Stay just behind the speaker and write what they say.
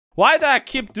Why do I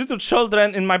keep little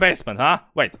children in my basement, huh?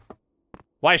 Wait.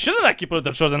 Why shouldn't I keep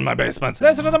little children in my basement?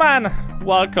 Ladies and gentlemen,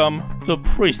 welcome to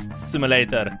Priest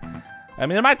Simulator. I'm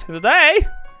Neodyinamite. Today,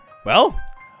 well,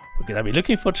 we're gonna be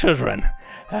looking for children.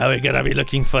 We're gonna be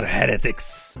looking for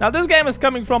heretics. Now, this game is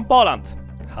coming from Poland.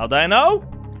 How do I know?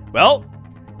 Well,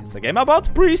 it's a game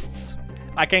about priests.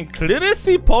 I can clearly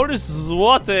see Polish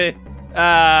złoty,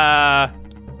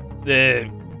 the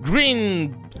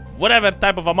green, whatever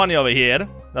type of a money over here.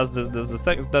 That's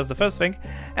the first thing.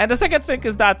 And the second thing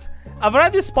is that I've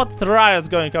already spotted riots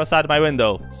going outside my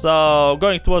window. So,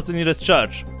 going towards the nearest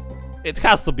church. It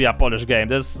has to be a Polish game.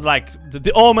 There's like,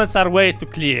 the omens are way too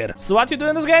clear. So what you do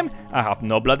in this game? I have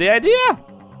no bloody idea.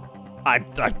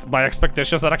 My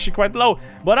expectations are actually quite low.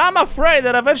 But I'm afraid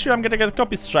that eventually I'm gonna get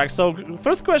copy strike. So,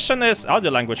 first question is, audio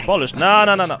language, Polish. No.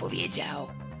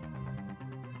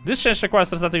 This change requires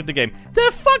restarting the game.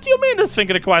 The fuck you mean this thing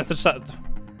requires the restart?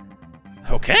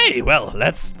 Okay, well,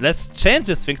 let's change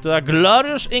this thing to a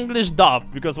glorious English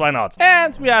dub, because why not?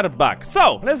 And we are back.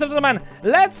 So, ladies and gentlemen,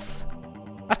 let's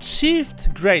achieve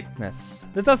greatness.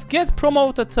 Let us get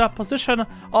promoted to a position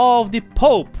of the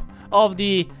Pope of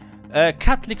the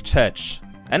Catholic Church.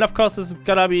 And of course, it's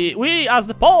gonna be, we as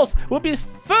the Poles will be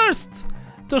first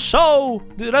to show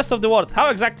the rest of the world how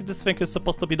exactly this thing is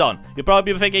supposed to be done. You'll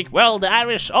probably be thinking, well, the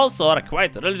Irish also are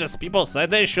quite religious people, so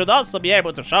they should also be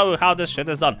able to show you how this shit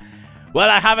is done. Well,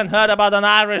 I haven't heard about an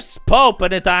Irish Pope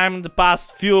anytime in the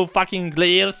past few fucking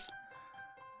years.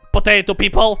 Potato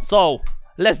people, so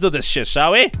let's do this shit,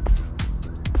 shall we?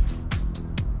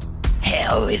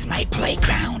 Hell is my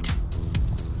playground.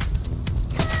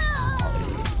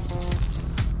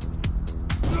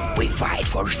 We fight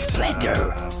for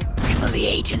splendor,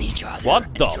 humiliating each other,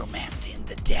 what the? And tormenting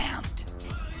the damned.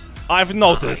 I've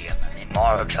noticed. I am an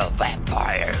immortal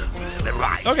vampire, the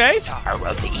rising star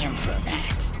of the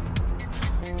internet.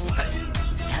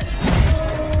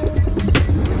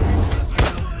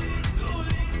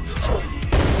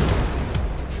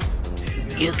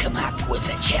 You come up with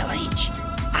a challenge,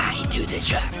 I do the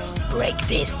job. Break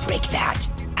this, break that,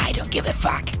 I don't give a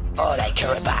fuck. All I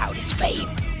care about is fame.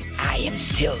 I am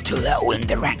still too low in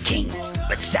the ranking,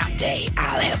 but someday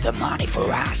I'll have the money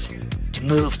for us to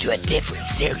move to a different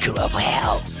circle of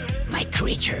hell. My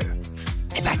creature,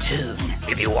 a baton.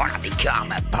 If you wanna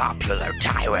become a popular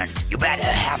tyrant, you better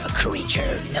have a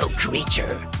creature. No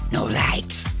creature, no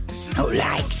light, no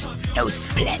light, no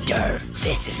splendor.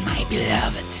 This is my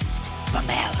beloved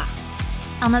Pamela.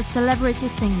 I'm a celebrity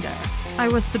singer. I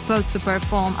was supposed to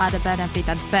perform at a benefit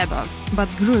at Bebox, but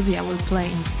Gruzia will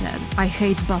play instead. I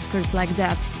hate buskers like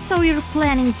that. So you're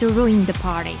planning to ruin the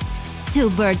party. Two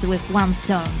birds with one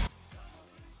stone.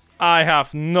 I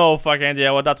have no fucking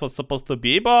idea what that was supposed to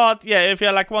be, but yeah, if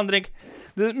you're like wondering,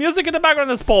 the music in the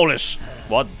background is Polish.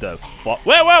 What the fuck?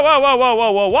 Whoa,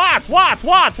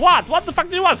 what? What the fuck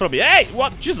do you want from me? Hey,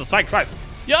 what? Jesus fucking Christ.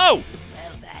 Yo!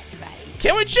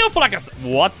 Can we chill for like a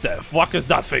what the fuck is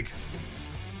that thing?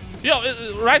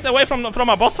 Yo, right away from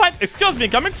a boss fight? Excuse me,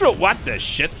 coming through. What the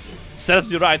shit?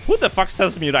 Serves you right. Who the fuck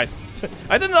serves me right?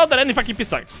 I didn't know that any fucking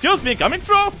pizza. Excuse me, coming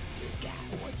through?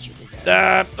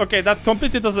 Okay, that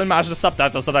completely doesn't match the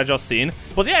subtitles that I just seen.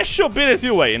 But yeah, sure, beat it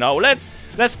your way, you know. Let's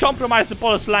compromise the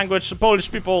Polish language,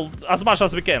 Polish people as much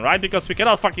as we can, right? Because we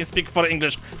cannot fucking speak for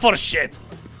English for shit.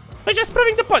 We're just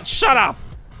proving the point. Shut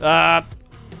up.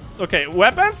 Okay,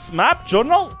 weapons, map,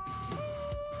 journal.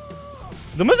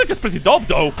 The music is pretty dope,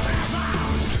 though.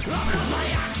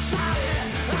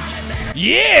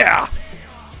 Yeah!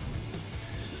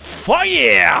 Fuck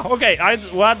yeah! Okay,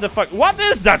 what the fuck? What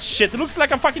is that shit? It looks like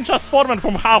a fucking transformer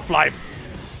from Half-Life.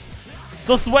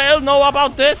 Does Whale know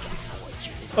about this?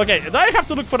 Okay, do I have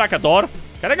to look for like a door?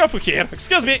 Can I go through here?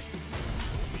 Excuse me.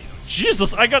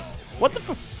 Jesus, I got... What the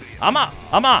fuck? I'm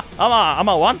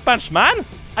a one-punch man?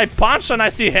 I punch and I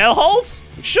see hellholes?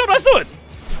 Sure, let's do it!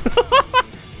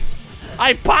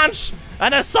 I punch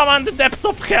and I summon the depths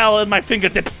of hell in my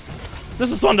fingertips.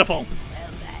 This is wonderful.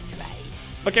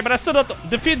 Okay, but I still don't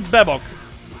defeat Bebok.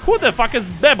 Who the fuck is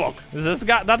Bebok? Is this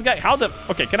guy, that guy? How the...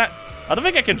 Okay, can I don't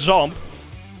think I can jump.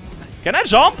 Can I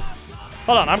jump?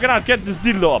 Hold on, I'm gonna get this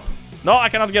dildo up. No, I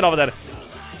cannot get over there.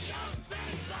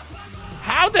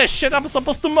 How the shit am I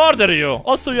supposed to murder you?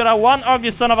 Also, you're a one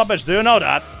ugly son of a bitch. Do you know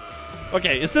that?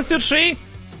 Okay, is this your tree?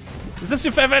 Is this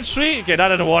your favorite tree? Okay, that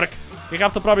didn't work. We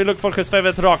have to probably look for his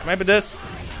favorite rock. Maybe this?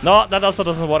 No, that also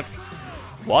doesn't work.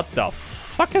 What the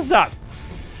fuck is that?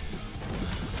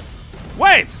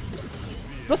 Wait!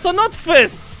 Those are not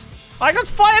fists! I got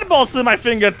fireballs in my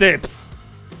fingertips!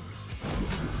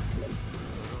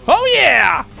 Oh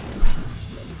yeah!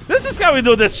 This is how we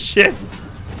do this shit!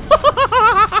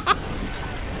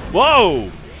 Whoa!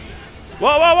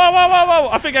 Whoa, whoa, whoa, whoa, whoa, whoa!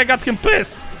 I think I got him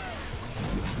pissed.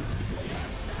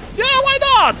 Yeah, why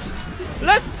not?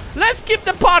 Let's keep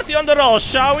the party on the roll,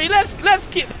 shall we? Let's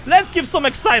give some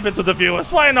excitement to the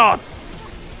viewers. Why not?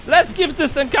 Let's give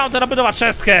this encounter a bit of a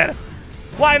chest hair.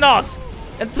 Why not?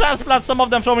 And transplant some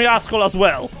of them from your asshole as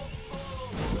well.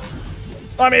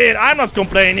 I mean, I'm not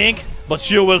complaining, but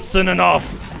you will soon enough,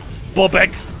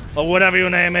 Bobek, or whatever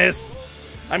your name is.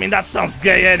 I mean, that sounds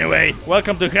gay anyway.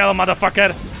 Welcome to hell,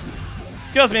 motherfucker.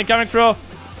 Excuse me, coming through.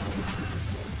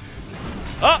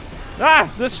 Oh,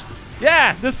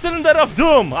 the cylinder of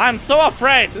doom. I'm so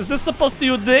afraid. Is this supposed to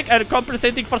you dick and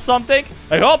compensating for something?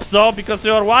 I hope so, because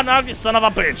you're one ugly son of a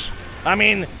bitch. I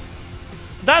mean,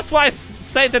 that's why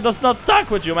Satan does not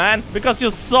talk with you, man. Because you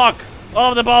suck all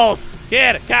of the balls.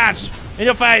 Here, catch. In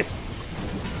your face.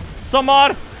 Some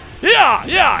more. Yeah.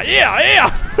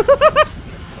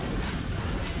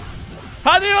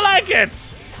 How do you like it?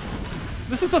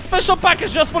 This is a special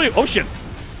package just for you. Oh shit.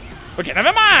 Okay,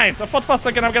 never mind. I thought for a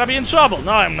second I'm gonna be in trouble.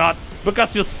 No, I'm not.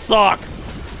 Because you suck.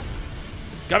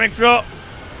 Coming through.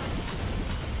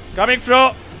 Coming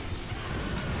through.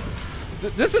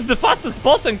 This is the fastest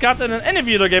boss encounter in any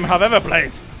video game I've ever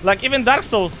played. Like, even Dark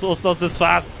Souls was not this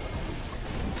fast.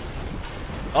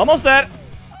 Almost there.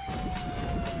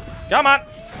 Come on.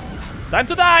 Time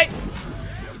to die.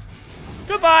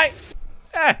 Goodbye.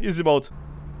 Easy mode.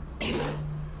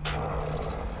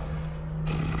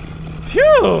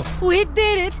 Phew. We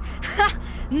did it!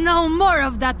 No more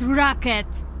of that racket!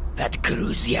 That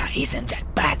Gruzia isn't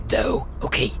that bad though.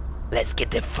 Okay, let's get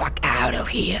the fuck out of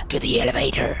here to the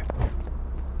elevator.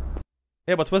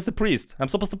 Yeah, but where's the priest? I'm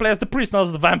supposed to play as the priest, not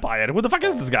as the vampire. Who the fuck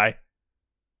is this guy?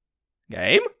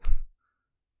 Game?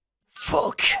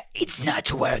 Fuck, it's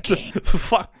not working.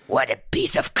 Fuck. What a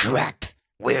piece of crap.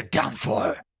 We're done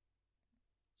for.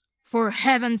 For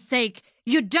heaven's sake,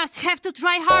 you just have to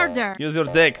try harder! Use your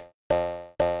dick.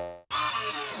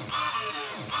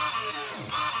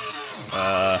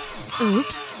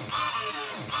 Oops.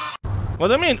 What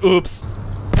do you mean, oops?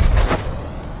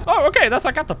 Oh, okay, that's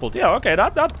a catapult. Yeah, okay,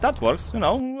 that works, you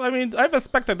know. I mean, I've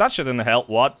expected that shit in hell.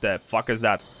 What the fuck is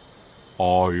that?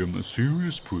 I am a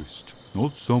serious priest,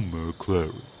 not some mere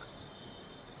cleric.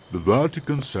 The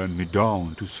Vatican sent me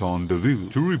down to Saint-Deville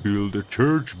to rebuild a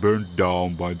church burnt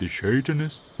down by the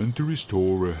Shatanists and to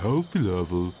restore a healthy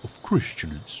level of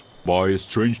Christianism. By a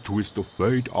strange twist of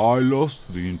fate, I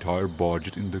lost the entire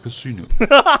budget in the casino.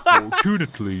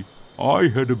 Fortunately, I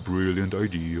had a brilliant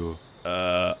idea.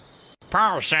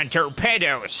 Paws and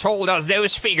Torpedoes sold us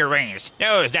those figurines,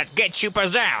 those that get you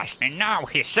possessed, and now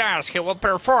he says he will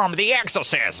perform the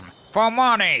exorcism. For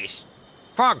monies.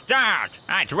 Fuck that,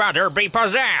 I'd rather be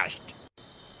possessed.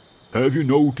 Have you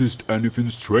noticed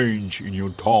anything strange in your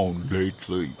town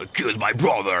lately? I killed my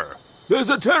brother. There's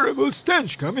a terrible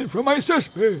stench coming from my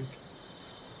cesspit.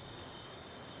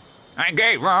 I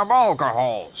gave him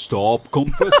alcohol. Stop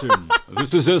confessing.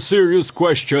 This is a serious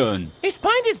question. His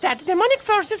point is that demonic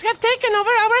forces have taken over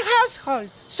our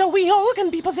households, so we all can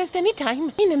be possessed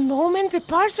anytime. In a moment, the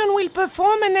person will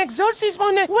perform an exorcism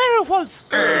on a werewolf.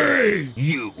 Hey,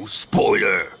 you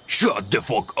spoiler! Shut the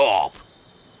fuck up!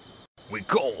 We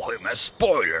call him a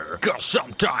spoiler, cause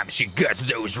sometimes he gets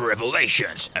those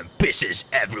revelations and pisses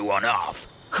everyone off.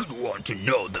 Who'd want to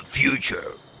know the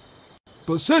future?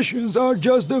 Possessions are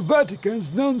just the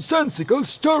Vatican's nonsensical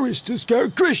stories to scare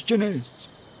Christianists.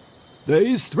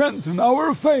 They strengthen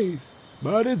our faith,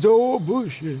 but it's all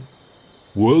bullshit.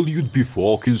 Well, you'd be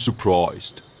fucking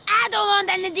surprised. I don't want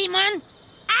any demon.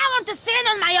 I want to sin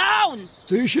on my own.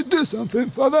 So you should do something,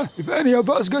 Father, if any of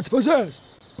us gets possessed.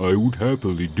 I would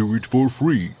happily do it for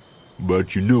free,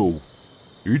 but you know,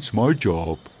 it's my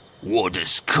job. What a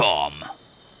scum!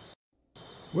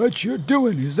 What you're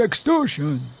doing is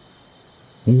extortion.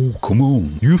 Oh, come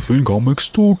on, you think I'm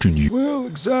extorting you? Well,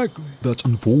 exactly. That's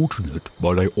unfortunate,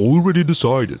 but I already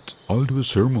decided. I'll do a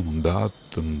sermon on that,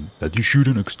 and that you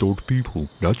shouldn't extort people.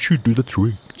 That should do the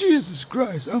trick. Jesus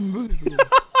Christ, unbelievable.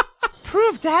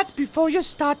 Prove that before you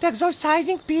start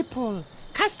exorcising people.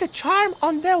 Cast a charm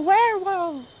on the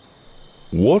werewolf.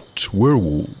 What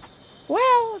werewolf?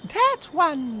 Well, that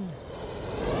one.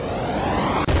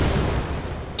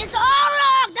 It's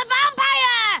Orlok, the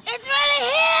vampire! It's really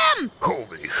him!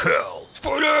 Holy hell!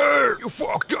 Spoiler! You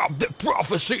fucked up the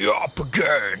prophecy up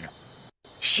again!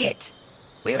 Shit,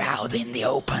 we're out in the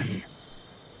open.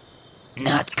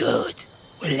 Not good.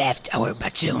 We left our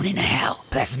baton in hell,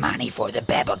 plus money for the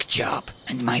Babok job,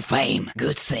 and my fame.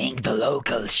 Good thing the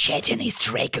local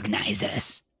Shatanists recognize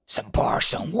us. Some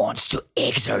person wants to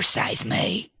exorcise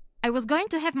me. I was going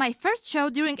to have my first show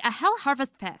during a Hell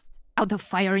Harvest Fest. Out of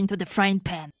fire into the frying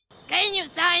pan. Can you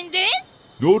sign this?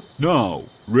 Not now.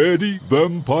 Ready,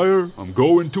 vampire? I'm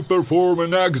going to perform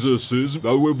an exorcism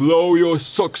that will blow your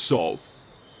socks off.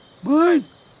 Mine?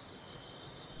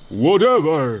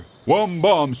 Whatever. One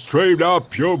bomb straight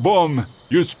up your bum,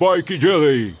 you spiky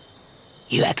jelly.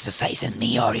 You exercising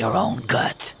me or your own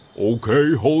gut?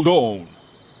 Okay, hold on.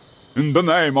 In the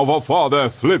name of our father,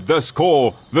 flip the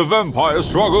score. The vampire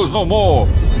struggles no more.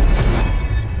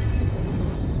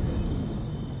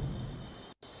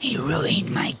 He ruined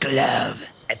my glove.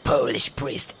 A Polish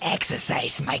priest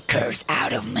exorcised my curse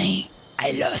out of me.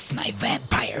 I lost my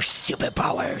vampire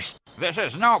superpowers. This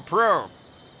is no proof.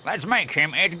 Let's make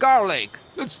him eat garlic.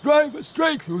 Let's drive a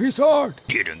stake through his heart.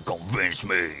 Didn't convince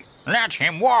me. Let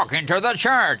him walk into the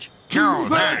church. To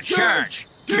the church.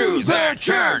 To the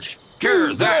church.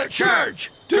 To the church.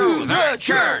 To the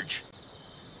church.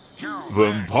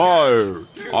 Vampire,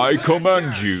 I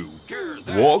command you,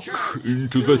 walk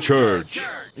into the church.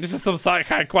 This is some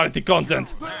high quality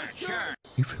content.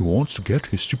 If he wants to get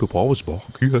his superpowers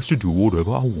back, he has to do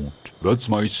whatever I want. That's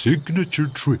my signature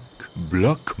trick,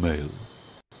 blackmail.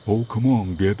 Oh, come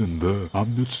on, get in there.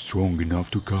 I'm not strong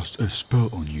enough to cast a spell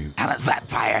on you. I'm a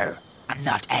vampire. I'm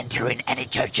not entering any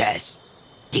churches.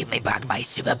 Give me back my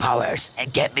superpowers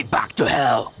and get me back to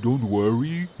hell. Don't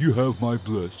worry, you have my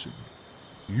blessing.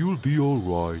 You'll be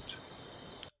alright.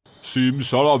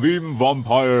 Simsalabim,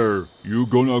 vampire. You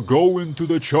gonna go into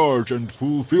the church and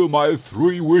fulfill my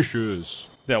 3 wishes.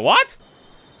 The what?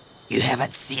 You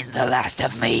haven't seen the last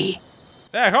of me.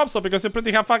 Yeah, I hope so, because you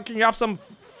pretty fucking have some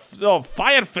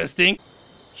fire fisting.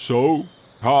 So,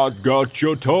 hard got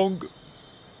your tongue?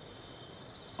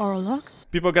 Orlok?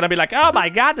 People are gonna be like, oh my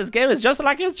god, this game is just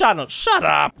like his channel. Shut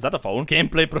up! Is that a phone?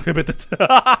 Gameplay prohibited.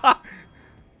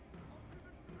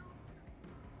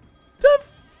 The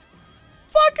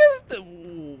fuck is the...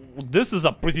 This is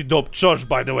a pretty dope church,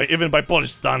 by the way, even by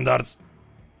Polish standards.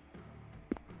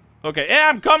 Okay, yeah,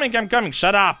 I'm coming.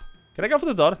 Shut up. Can I go for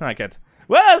the door? No, I can't.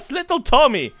 Where's little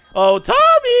Tommy? Oh,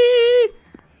 Tommy!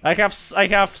 I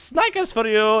have Snickers for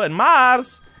you, and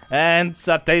Mars, and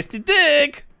a tasty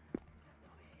dick.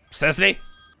 Seriously?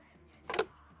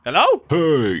 Hello?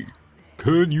 Hey,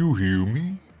 can you hear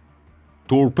me?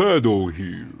 Torpedo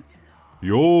here.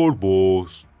 Your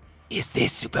boss. Is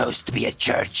this supposed to be a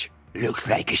church? Looks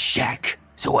like a shack.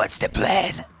 So what's the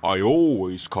plan? I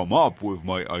always come up with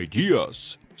my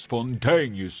ideas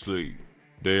spontaneously.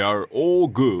 They are all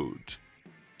good.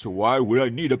 So why would I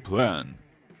need a plan?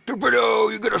 Torpedo,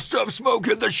 you gotta stop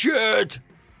smoking the shit!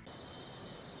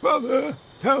 Father,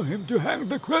 tell him to hang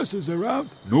the crosses around.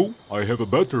 No, I have a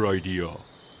better idea.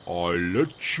 I'll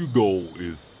let you go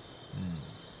if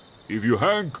you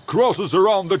hang crosses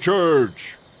around the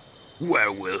church.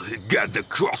 Where will he get the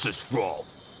crosses from?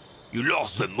 You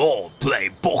lost them all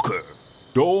playing poker.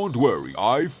 Don't worry,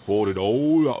 I thought it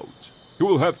all out. He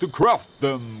will have to craft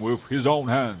them with his own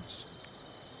hands.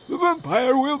 The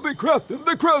vampire will be crafting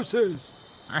the crosses.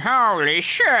 Holy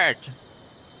shit!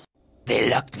 They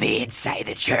locked me inside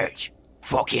the church.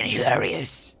 Fucking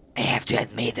hilarious. I have to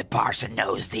admit the parson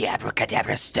knows the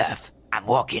abracadabra stuff. I'm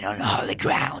walking on holy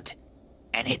ground.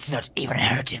 And it's not even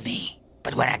hurting me.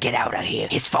 But when I get out of here,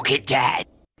 he's fucking dead.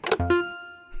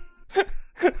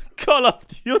 Call of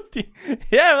Duty.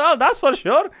 Yeah, well, that's for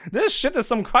sure. This shit is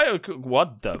some quite...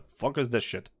 What the fuck is this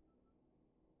shit?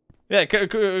 Yeah,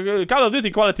 Call of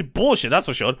Duty quality bullshit, that's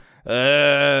for sure.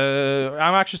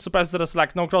 I'm actually surprised there's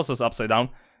like no crosses upside down.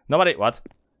 Nobody... What?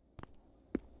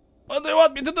 What do you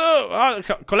want me to do?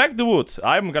 Collect the wood.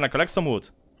 I'm gonna collect some wood.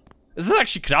 Is this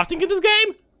actually crafting in this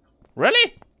game?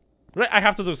 Really? I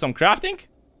have to do some crafting?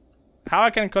 How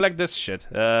I can collect this shit?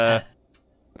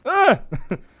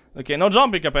 Okay, no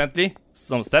jumping apparently.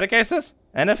 Some staircases?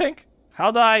 Anything?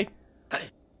 How do I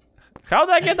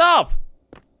get up?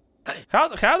 How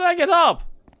do I get up?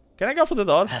 Can I go through the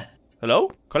door? Hello?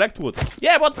 Collect wood.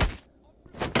 Yeah, what?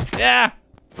 Yeah.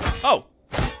 Oh.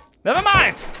 Never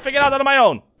mind. Figure it out on my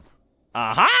own.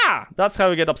 Aha! That's how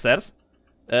we get upstairs.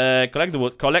 Collect the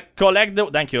wood. Collect the...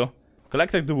 Thank you.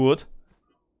 Collected the wood.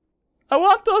 I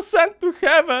want to ascend to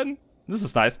heaven. This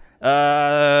is nice.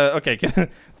 Okay.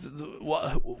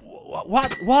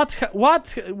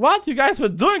 What you guys were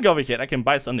doing over here? I can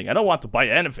buy something. I don't want to buy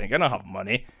anything. I don't have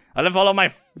money. I left all of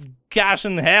my cash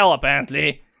in hell,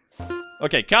 apparently.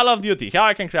 Okay, Call of Duty. How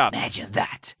I can craft? Imagine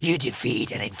that. You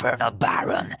defeat an infernal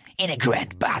baron in a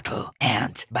grand battle,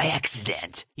 and by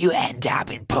accident, you end up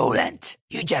in Poland.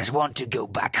 You just want to go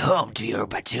back home to your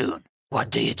baton. What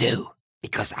do?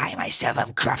 Because I myself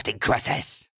am crafting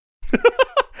crosses.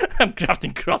 I'm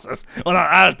crafting crosses on an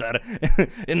altar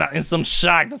in some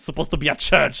shack that's supposed to be a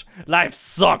church. Life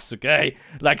sucks, okay?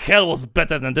 Like hell was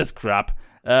better than this crap.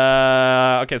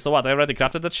 Okay, so what? I already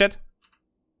crafted that shit?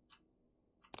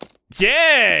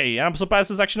 Yay! I'm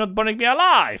surprised it's actually not burning me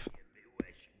alive.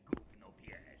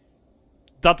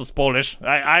 That was Polish.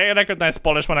 I recognize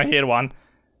Polish when I hear one.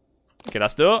 Okay,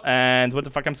 that's two. And where the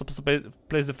fuck I'm supposed to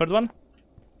place the third one?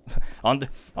 on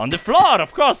the floor,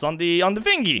 of course, on the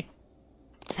thingy.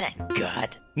 Thank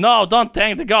God. No, don't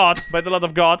thank the God, by the Lord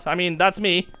of God. I mean, that's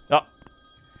me. Oh.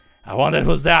 I wonder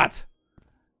who's that.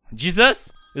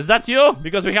 Jesus? Is that you?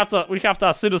 Because we have to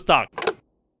a serious talk.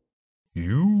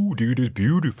 You did it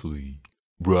beautifully.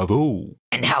 Bravo.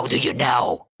 And how do you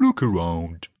know? Look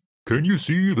around. Can you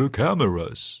see the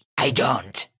cameras? I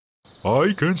don't.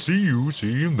 I can see you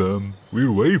seeing them.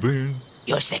 We're waving.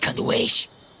 Your second wish.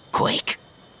 Quick.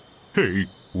 Hey,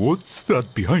 what's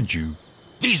that behind you?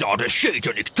 These are the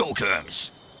Shatanic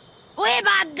totems. We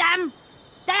bought them.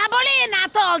 The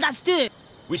Abolina told us to.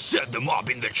 We set them up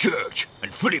in the church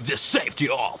and flip the safety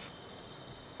off.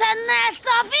 The nest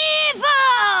of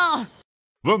evil!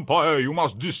 Vampire, you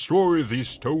must destroy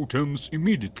these totems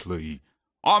immediately.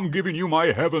 I'm giving you my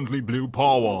heavenly blue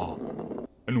power.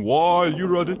 And while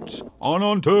you're at it,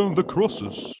 unturn the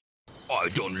crosses. I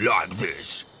don't like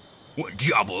this. When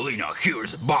Diabolina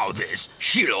hears about this,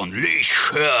 she'll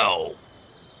unleash hell.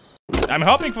 I'm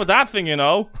hoping for that thing, you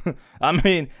know. I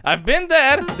mean, I've been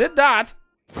there, did that.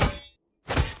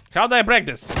 How do I break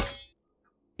this?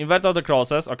 Invert all the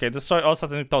crosses. Okay, destroy all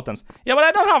satanic totems. Yeah, but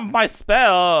I don't have my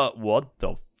spell. What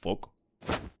the fuck?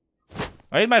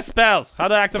 I need my spells. How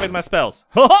do I activate my spells?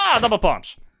 Haha! Double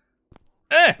punch.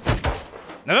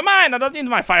 Never mind. I don't need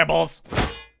my fireballs.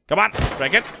 Come on,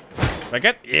 break it. Break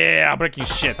it. Yeah, breaking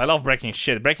shit. I love breaking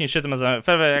shit. Breaking shit is my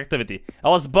favorite activity. I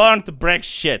was born to break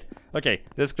shit. Okay,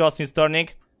 this cross is turning.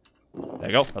 There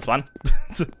you go. That's one.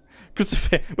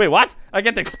 Wait, what? I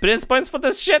get experience points for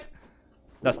this shit?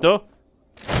 That's two.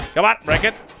 Come on, break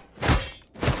it.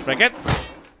 Break it.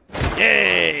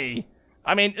 Yay!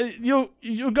 I mean,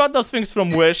 you got those things from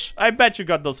Wish. I bet you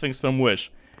got those things from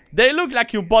Wish. They look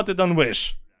like you bought it on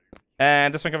Wish.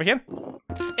 And this thing over here.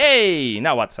 Hey!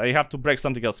 Now what? I have to break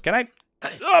something else. Can I?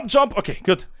 Jump! Okay,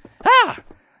 good. Ah!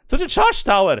 To the church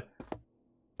tower!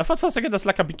 I thought for a second that's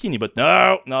like a bikini, but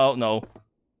no, no, no.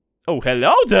 Oh,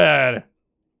 hello there!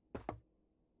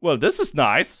 Well, this is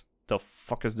nice. The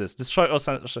fuck is this? Destroy us.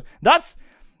 That's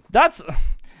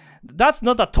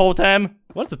not a totem.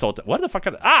 What's the totem? Where the fuck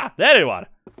are they? Ah, there you are.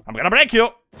 I'm gonna break you.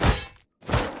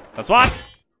 That's one.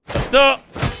 That's two.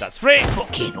 That's three.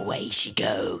 Fucking away she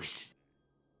goes.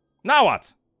 Now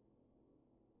what?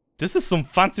 This is some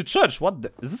fancy church. What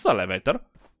the? Is this an elevator?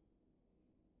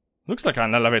 Looks like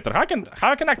an elevator. How can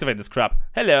I activate this crap?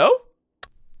 Hello?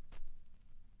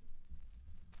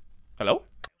 Hello?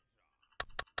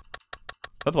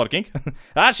 Not working.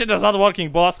 That shit is not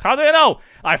working, boss. How do you know?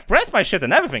 I've pressed my shit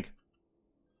and everything.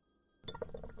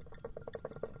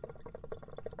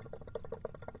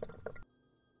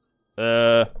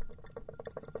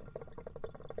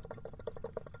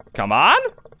 Come on?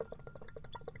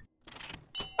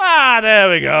 Ah, there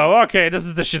we go. Okay, this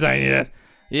is the shit I needed.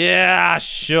 Yeah,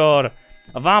 sure.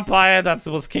 A vampire that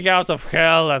was kicked out of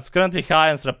hell, that's currently high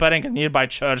and is repairing a nearby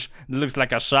church that looks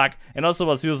like a shack, and also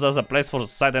was used as a place for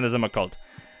Satanism occult.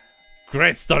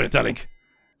 Great storytelling.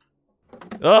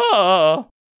 Oh!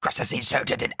 Crosses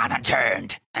inserted and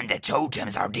unturned, and the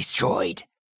totems are destroyed.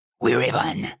 We're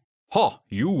even. Ha!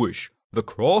 You wish. The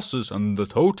crosses and the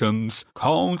totems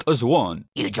count as one.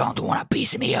 You don't want to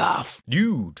piss me off.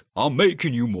 Dude, I'm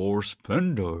making you more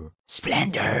splendor.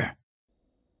 Splendor.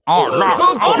 Oh, look!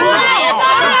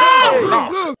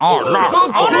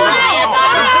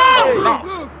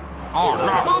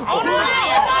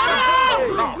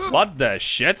 What the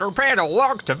shit? Prepare to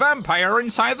lock the vampire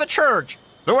inside the church.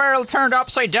 The world turned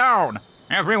upside down.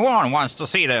 Everyone wants to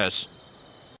see this.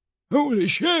 Holy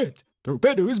shit!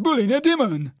 Torpedo is bullying a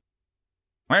demon!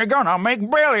 We're gonna make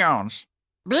billions.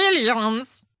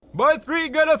 Billions? Buy 3,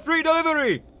 get a free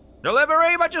delivery!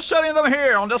 Delivery, but you're selling them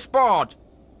here on the spot.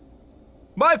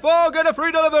 Buy 4, get a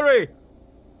free delivery!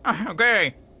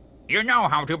 Okay, you know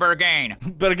how to bargain.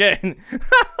 Bargain.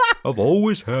 I've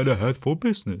always had a head for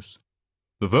business.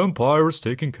 The vampire is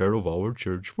taking care of our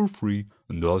church for free,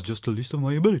 and that's just a list of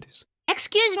my abilities.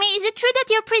 Excuse me, is it true that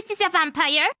your priest is a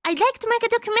vampire? I'd like to make a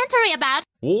documentary about...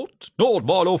 What? Not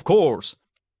but of course.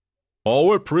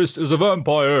 Our priest is a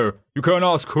vampire. You can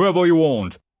ask whoever you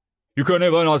want. You can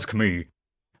even ask me.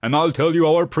 And I'll tell you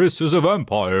our priest is a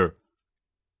vampire.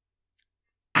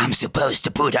 I'm supposed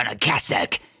to put on a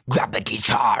cassock, grab a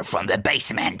guitar from the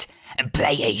basement, and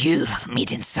play a youth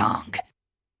meeting song.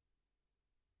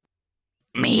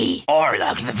 Me,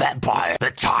 Orlok the vampire,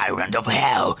 the tyrant of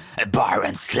hell, a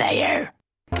Baron slayer.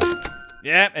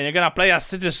 Yeah, and you're gonna play a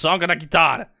city song on a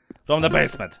guitar from the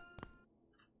basement.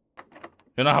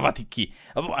 You don't have a key.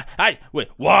 Hey, wait,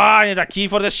 what? I need a key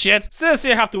for this shit?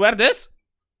 Seriously, you have to wear this?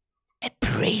 A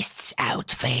priest's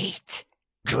outfit.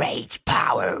 Great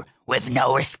power with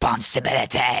no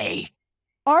responsibility.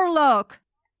 Orlok!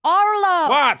 Orlok!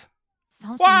 What?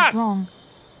 Something's wrong.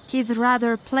 He'd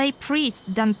rather play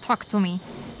priest than talk to me.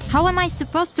 How am I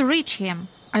supposed to reach him?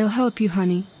 I'll help you,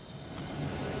 honey.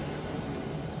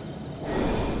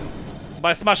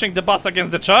 By smashing the bus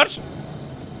against the church?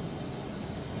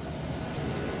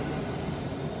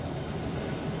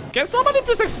 Can somebody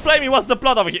please explain me what's the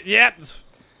plot of it? Yeah.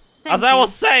 As I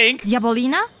was saying...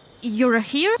 Diabolina? You're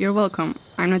here? You're welcome.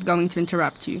 I'm not going to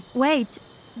interrupt you. Wait,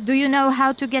 do you know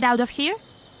how to get out of here?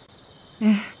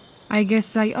 I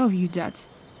guess I owe you that.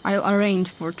 I'll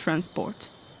arrange for transport.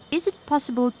 Is it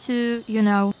possible to,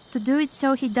 to do it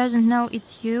so he doesn't know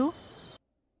it's you?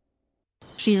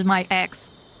 She's my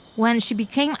ex. When she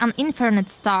became an infinite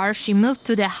star, she moved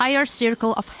to the higher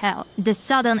circle of hell. The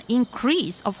sudden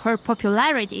increase of her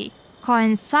popularity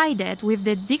coincided with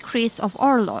the decrease of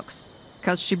Orlok's,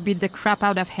 cause she beat the crap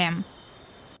out of him.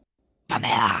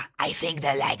 Pamela, I think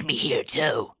they like me here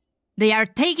too. They are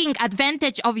taking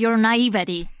advantage of your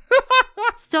naivety.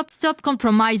 Stop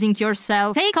compromising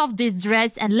yourself. Take off this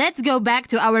dress and let's go back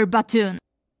to our baton.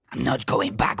 I'm not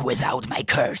going back without my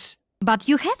curse. But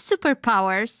you have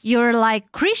superpowers. You're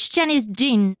like Christianist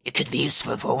Jinn. You could be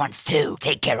useful for once too.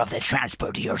 Take care of the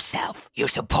transport yourself. You're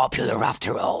so popular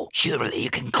after all. Surely you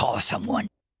can call someone.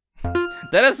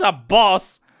 There is a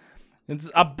boss. It's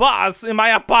a boss in my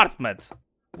apartment.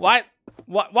 Why?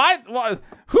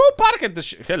 Who parked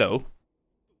the Hello?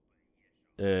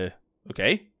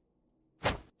 Okay.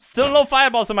 Still no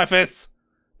fireballs in my fists.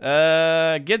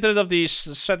 Get rid of the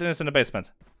shatanistic in the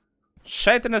basement.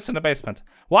 Shatanistic in the basement.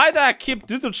 Why do I keep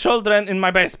little children in my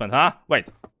basement, huh? Wait.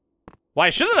 Why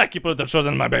shouldn't I keep little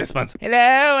children in my basement?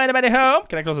 Hello, anybody home?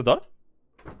 Can I close the door?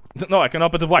 No, I can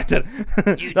open it wider.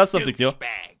 That's something new.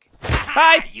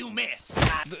 Hi! You miss.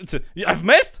 I've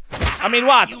missed? I mean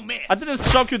what? I didn't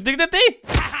shock your dignity?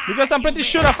 Because I'm pretty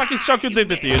sure I fucking shock your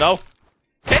dignity, you know?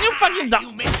 Can you fucking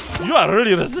You are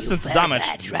really resistant to damage.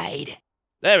 That's right.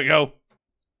 There we go.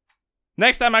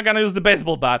 Next time I'm gonna use the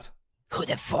baseball bat. Who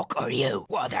the fuck are you?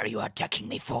 What are you attacking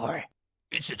me for?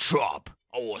 It's a trap.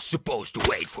 I was supposed to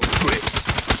wait for the priest,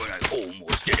 but I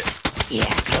almost did it. Yeah,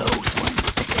 close one.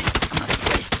 Listen, I'm not a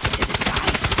priest, it's a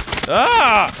disguise.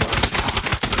 Ah!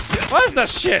 What is that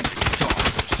shit?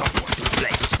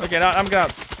 Okay, now I'm gonna... I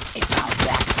found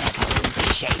black metal in the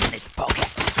shadenist pocket.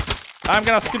 I'm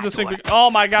gonna skip this thing. Oh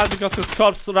my god, because his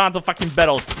corpse ran to fucking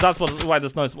barrels. That's why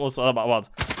this noise was about.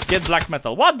 Get black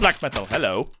metal. What black metal?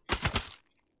 Hello.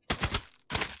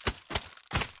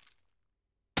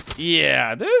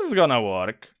 Yeah, this is gonna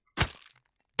work.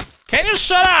 Can you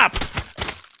shut up?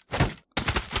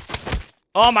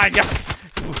 Oh my god.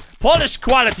 Polish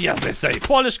quality, as they say.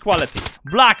 Polish quality.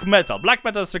 Black metal. Black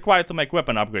metal is required to make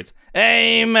weapon upgrades.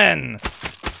 Amen.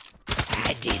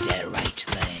 I did the right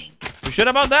thing. You sure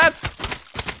about that?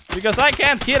 Because I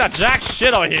can't hear a jack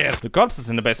shit over here. The corpses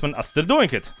in the basement are still doing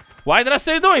it. Why are they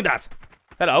still doing that?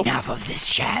 Hello? Enough of this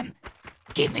sham.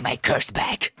 Give me my curse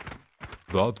back.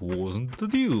 That wasn't the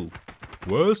deal.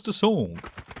 Where's the song?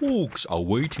 Orcs are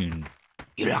waiting.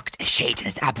 You locked a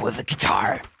Satanist up with a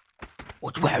guitar.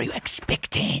 What were you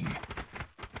expecting?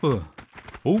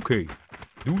 Okay.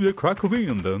 Do the crack of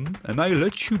in then, and I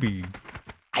let you be.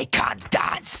 I can't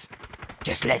dance.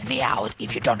 Just let me out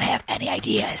if you don't have any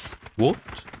ideas. What?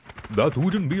 That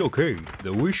wouldn't be okay.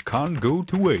 The wish can't go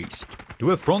to waste.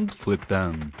 Do a front flip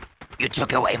then. You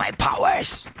took away my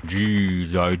powers.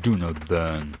 Jeez, I do not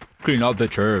then. Clean up the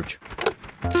church.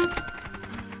 What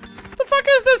the fuck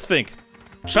is this thing?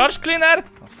 Church cleaner?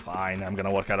 Oh, fine, I'm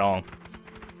gonna work it on.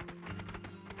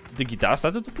 Did the guitar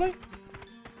started to play?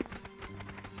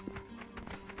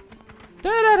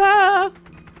 Da-da-da!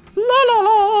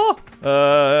 La-la-la!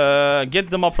 Get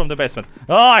the mop from the basement.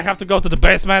 Oh, I have to go to the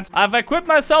basement. I've equipped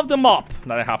myself the mop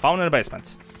that I have found in the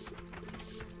basement.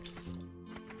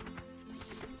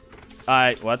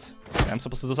 What? I'm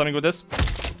supposed to do something with this?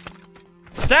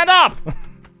 Stand up!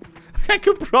 I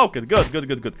broke it. Good.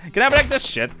 Can I break this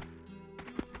shit?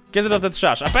 Get rid of the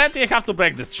trash. Apparently I have to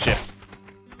break this shit.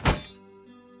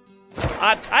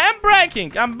 I am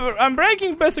breaking. I'm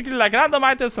breaking basically like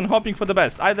randomitis and hoping for the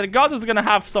best. Either God is gonna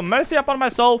have some mercy upon my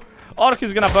soul, or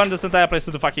he's gonna burn this entire place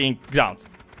to the fucking ground.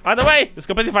 Either way, it's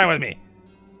completely fine with me.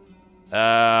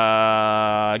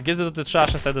 Get rid of the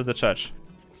trash inside of the church.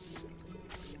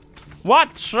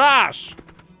 What trash?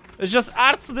 It's just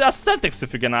adds to the aesthetics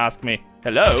if you're gonna ask me.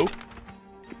 Hello?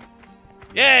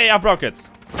 Yay, I broke it.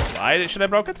 Why should I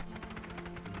broke it?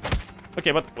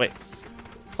 Okay, but wait.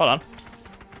 Hold on.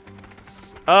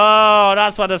 Oh,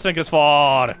 that's what this thing is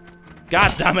for.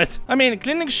 God damn it. I mean,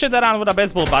 cleaning shit around with a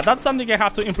baseball bat, that's something I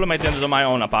have to implement into my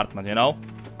own apartment, you know?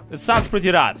 It sounds pretty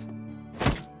rad.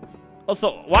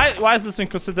 Also, why is this thing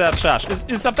considered trash?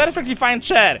 It's a perfectly fine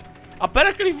chair. A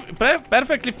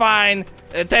perfectly fine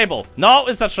table. No,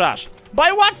 it's a trash.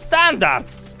 By what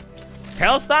standards?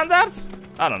 Hell standards?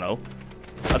 I don't know.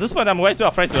 At this point, I'm way too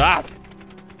afraid to ask.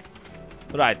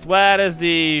 Right, where is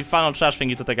the final trash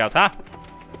thingy to take out, huh?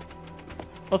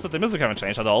 Also, the music haven't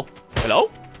changed at all.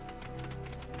 Hello?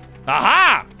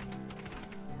 Aha!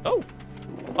 Oh.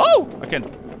 Oh! I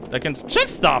can check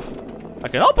stuff. I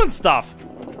can open stuff.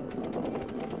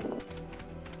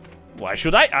 Why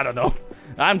should I? I don't know.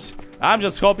 I'm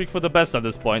just hoping for the best at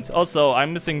this point. Also,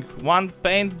 I'm missing one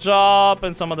paint job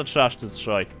and some other trash to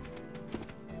destroy.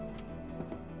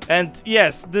 And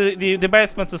yes, the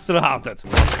basement is still haunted.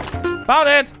 Found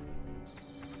it!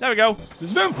 There we go.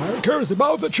 This vampire cares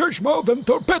about the church more than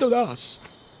torpedoed us.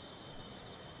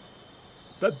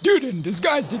 That dude in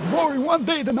disguise did more in one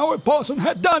day than our parson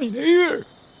had done in a year.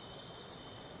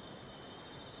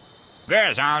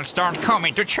 Guess I'll start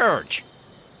coming to church.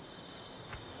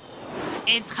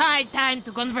 It's high time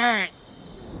to convert.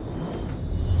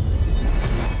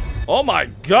 Oh my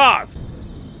god!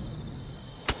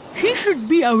 He should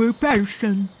be our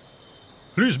person.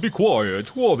 Please be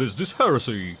quiet. What is this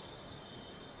heresy?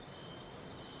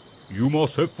 You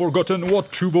must have forgotten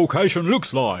what true vocation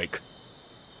looks like.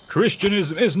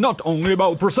 Christianism is not only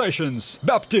about processions,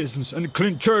 baptisms, and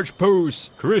clean church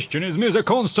posts. Christianism is a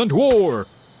constant war.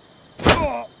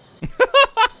 A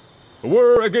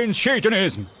war against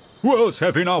Satanism. Who else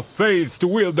have enough faith to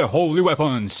wield the holy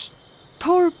weapons?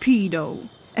 Torpedo.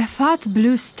 A fat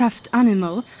blue stuffed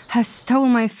animal has stole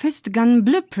my fist gun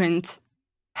blueprint.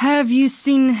 Have you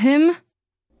seen him?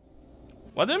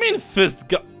 What do you mean fist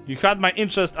gun? You had my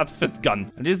interest at fist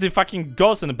gun. At least the fucking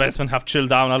ghosts in the basement have chilled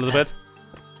down a little bit.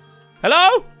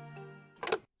 Hello?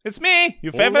 It's me,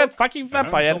 your favorite fucking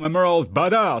vampire. Some emerald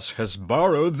badass has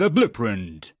borrowed the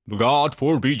blueprint. God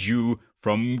forbid you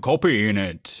from copying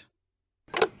it.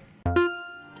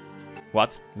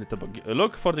 What?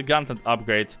 Look for the gauntlet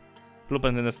upgrade.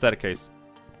 Blueprint in the staircase.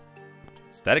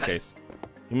 Staircase?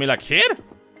 You mean like here?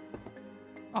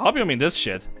 I hope you mean this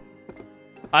shit.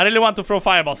 I really want to throw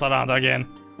fireballs around again.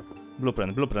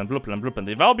 Blueprint, blueprint, blueprint, blueprint.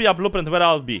 If I'll be a blueprint, where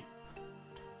I'll be?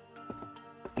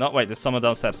 No, wait, there's someone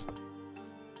downstairs.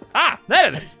 Ah, there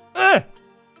it is.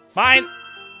 Fine.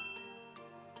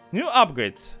 New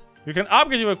upgrade. You can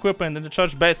upgrade your equipment in the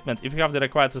church basement if you have the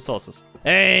required resources.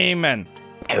 Amen.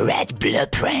 A red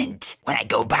blueprint. When I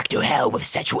go back to hell with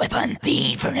such weapon,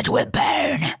 the infinite will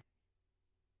burn.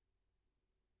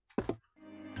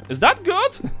 Is that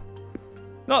good?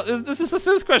 No, this is a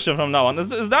serious question from now on.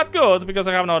 Is that good? Because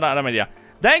I have no idea.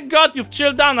 Thank God you've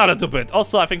chilled down a little bit.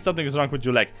 Also, I think something is wrong with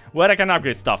your leg. Where I can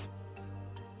upgrade stuff.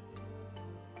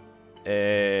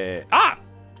 Ah!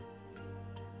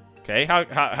 Okay,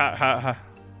 how?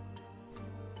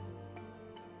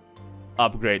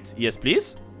 Upgrade. Yes,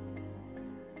 please.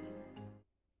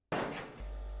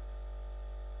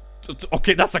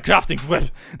 Okay, that's a crafting web.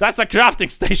 That's a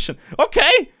crafting station.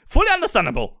 Okay, fully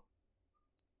understandable.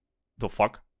 The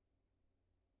fuck?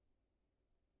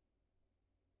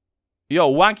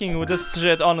 Yo, wanking with this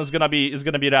shit on is gonna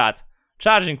be rad.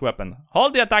 Charging weapon.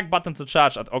 Hold the attack button to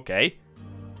charge at okay.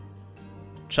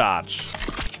 Charge.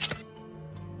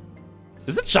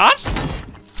 Is it charged?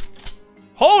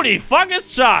 Holy fuck,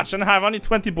 it's charged and I have only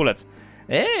 20 bullets.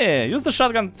 Use the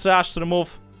shotgun trash to remove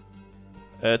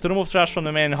trash from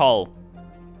the main hall.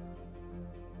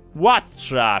 What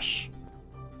trash?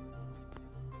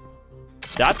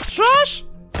 That trash?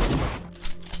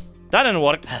 That didn't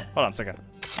work. Hold on a second.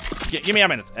 Give me a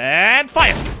minute. And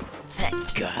fire!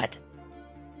 Thank God.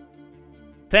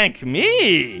 Thank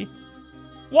me?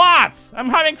 What? I'm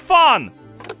having fun!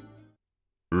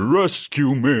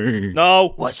 Rescue me!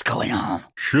 No. What's going on?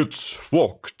 Shit's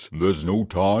fucked. There's no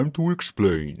time to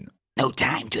explain. No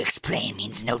time to explain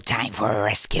means no time for a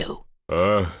rescue.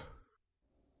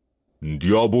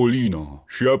 Diabolina.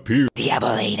 She appeared.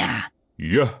 Diabolina.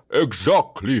 Yeah,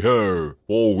 exactly her.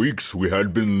 For weeks we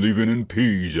had been living in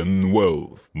peace and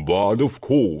wealth. But of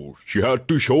course, she had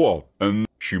to show up and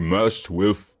she messed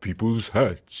with people's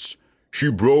heads.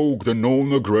 She broke the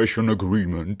non-aggression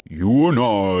agreement. You and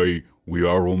I, we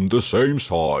are on the same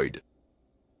side.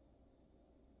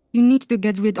 You need to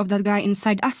get rid of that guy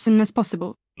inside as soon as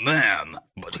possible. Ma'am,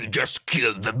 but he just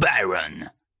killed the Baron.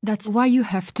 That's why you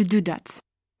have to do that.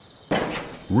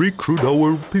 Recruit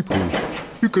our people.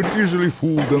 You can easily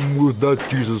fool them with that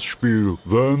Jesus spiel.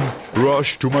 Then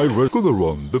rush to my regular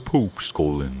one, the Pope's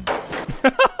calling.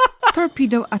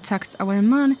 Torpedo attacked our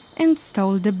man and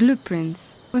stole the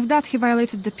blueprints. With that, he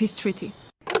violated the peace treaty.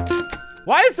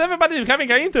 Why is everybody having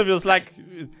interviews like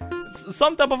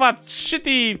some type of a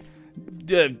shitty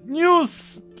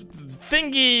news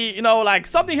thingy, you know, like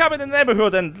something happened in the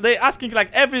neighborhood and they asking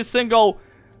like every single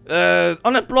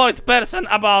unemployed person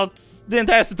about the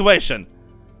entire situation.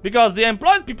 Because the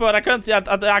employed people are currently at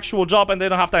the actual job and they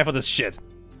don't have time for this shit.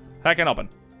 I can open.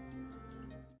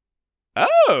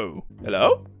 Oh,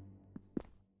 hello?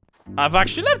 I've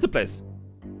actually left the place.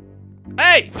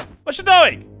 Hey, what you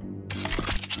doing?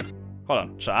 Hold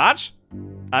on, charge.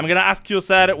 I'm gonna ask you,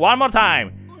 sir, one more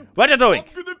time. What you doing?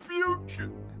 I'm gonna puke.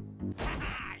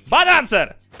 Bad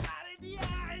answer.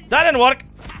 That didn't work.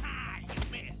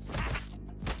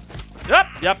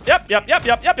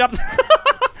 Yep.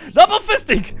 Double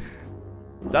fisting.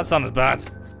 That sounded bad.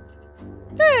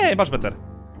 Hey, much better.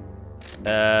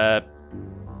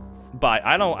 Bye.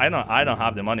 I don't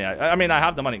have the money. I mean, I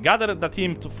have the money. Gather the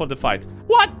team for the fight.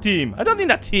 What team? I don't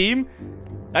need a team.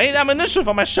 I need ammunition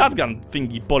for my shotgun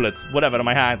thingy bullet, whatever, in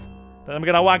my hand. That I'm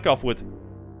gonna whack off with.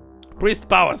 Priest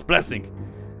powers, blessing.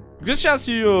 Christians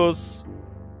you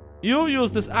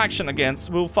use this action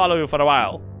against will follow you for a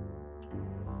while.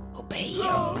 Obey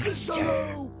your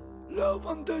master. Love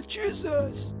unto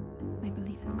Jesus. I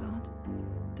believe in God,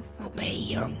 the Father. Obey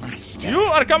your master. You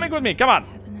are coming with me, come on.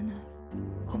 Heaven and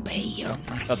earth. Obey your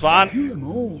master. That's one. Kill them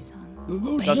all. The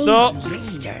Lord That's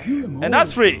knows two. Kill them all. And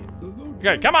that's three. The Lord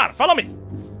Okay, come on, follow me.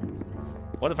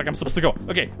 Where the fuck am I supposed to go?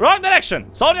 Okay, wrong direction.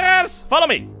 Soldiers, follow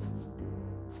me.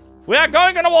 We are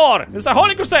going on a war. This is a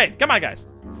holy crusade. Come on, guys.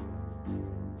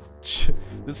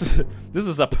 This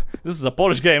is a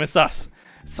Polish game. It's a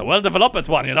well-developed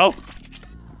one, you know.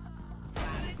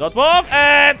 Don't move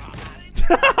and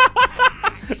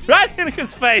right in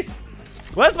his face.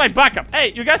 Where's my backup?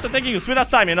 Hey, you guys are taking your sweetest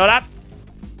time. You know that?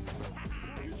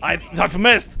 I've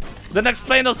missed. Then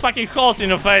explain those fucking holes in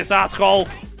your face, asshole.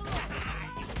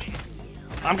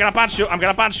 I'm gonna punch you. I'm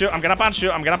gonna punch you. I'm gonna punch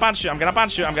you. I'm gonna punch you. I'm gonna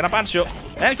punch you. I'm gonna punch you.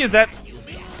 And he's dead.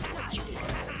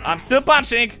 I'm still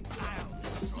punching.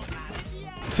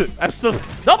 I'm still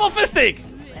double fisting.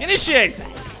 Initiate.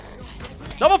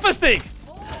 Double fisting.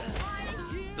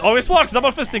 It always works.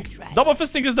 Double fisting. Double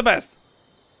fisting is the best.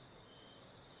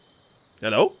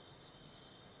 Hello?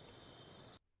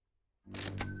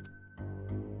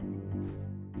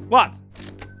 What?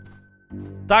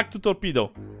 Tag to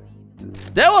torpedo.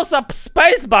 There was a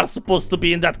space bar supposed to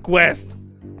be in that quest.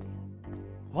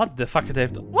 What the fuck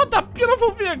they've done? What a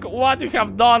beautiful vehicle! What you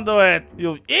have done to it,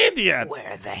 you idiot!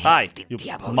 Where the hell did you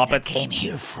Diabolina muppet. came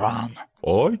here from?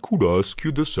 I could ask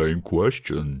you the same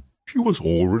question. She was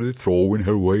already throwing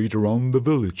her weight around the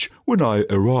village when I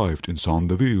arrived in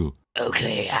Sandeville.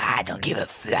 Okay, I don't give a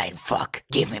flying fuck.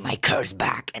 Give me my curse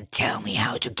back and tell me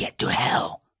how to get to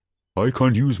hell. I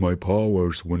can't use my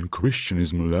powers when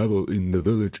Christianism level in the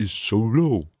village is so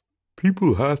low.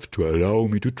 People have to allow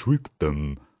me to trick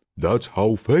them. That's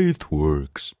how faith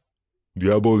works.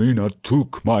 Diabolina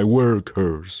took my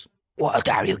workers. What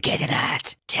are you getting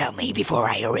at? Tell me before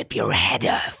I rip your head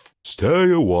off. Stay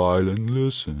a while and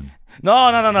listen. No,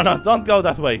 don't go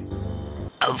that way.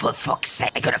 Oh, for fuck's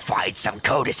sake, I'm gonna find some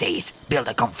courtesies, build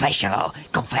a confessional,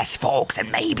 confess folks,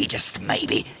 and maybe, just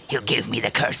maybe, he'll give me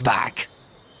the curse back.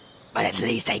 But at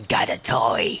least I got a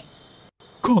toy.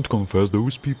 Can't confess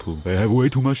those people. They have way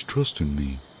too much trust in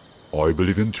me. I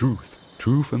believe in truth.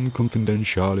 Truth and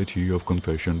confidentiality of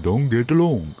confession don't get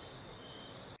along.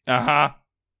 Uh-huh.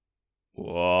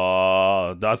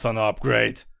 Whoa, that's an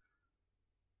upgrade.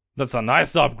 That's a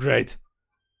nice upgrade.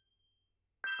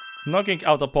 Knocking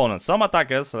out opponents. Some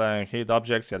attackers, hit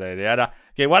objects, yada yada yada.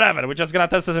 Okay, whatever, we're just gonna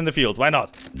test it in the field, why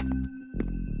not?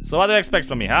 So what do you expect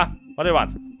from me, huh? What do you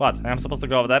want? What, I'm supposed to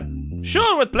go over there?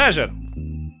 Sure, with pleasure.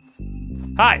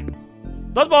 Hi.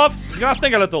 Don't move, it's gonna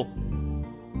sting a little.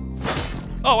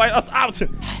 Oh, I was out. I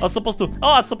was supposed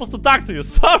to talk to you,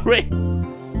 sorry.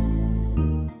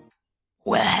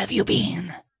 Where have you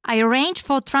been? I arrange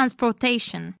for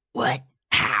transportation. What?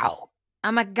 How?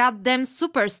 I'm a goddamn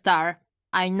superstar.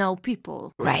 I know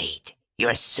people. Right, you're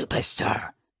a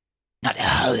superstar, not a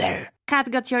holer. Cat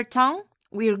got your tongue?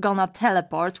 We're gonna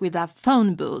teleport with a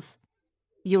phone booth.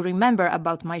 You remember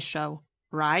about my show,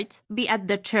 right? Be at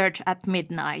the church at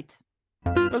midnight.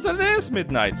 Because it is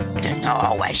midnight. Don't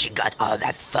know where she got all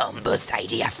that phone booth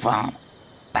idea from,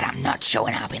 but I'm not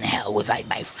showing up in hell without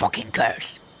my fucking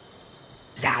curse.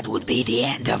 That would be the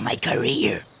end of my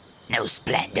career. No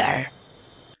splendor.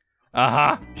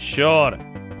 Uh-huh, sure.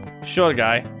 Sure,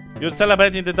 guy. You're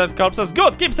celebrating the dead corpses?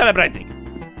 Good, keep celebrating.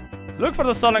 Look for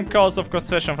the solemn cause of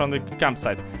confession from the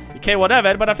campsite. Okay,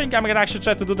 whatever, but I think I'm gonna actually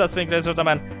try to do that thing, ladies and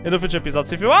gentlemen, in the future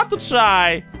episodes. If you want to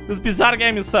try this bizarre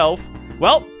game yourself,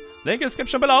 well, link in the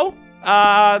description below.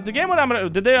 The day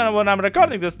when I'm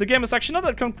recording this, the game is actually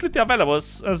not completely available.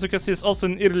 As you can see, it's also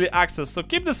in early access, so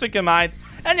keep this thing in mind.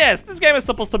 And yes, this game is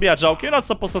supposed to be a joke. You're not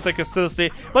supposed to take it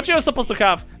seriously, but you're supposed to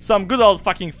have some good old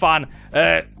fucking fun.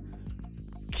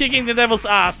 Kicking the devil's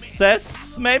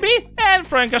asses, maybe, and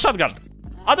throwing a shotgun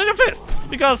out of your fist,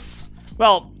 because,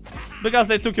 well, because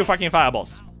they took your fucking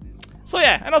fireballs. So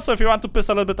yeah, and also if you want to piss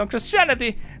a little bit on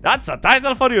Christianity, that's a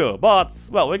title for you. But,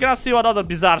 well, we're gonna see what other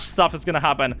bizarre stuff is gonna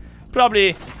happen,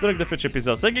 probably during the future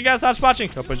episodes. Thank you guys so much for watching.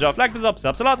 Hope you enjoyed. Like this up,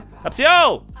 helps a lot. Helps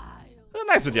you.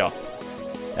 Next video.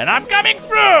 And I'm coming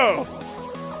through!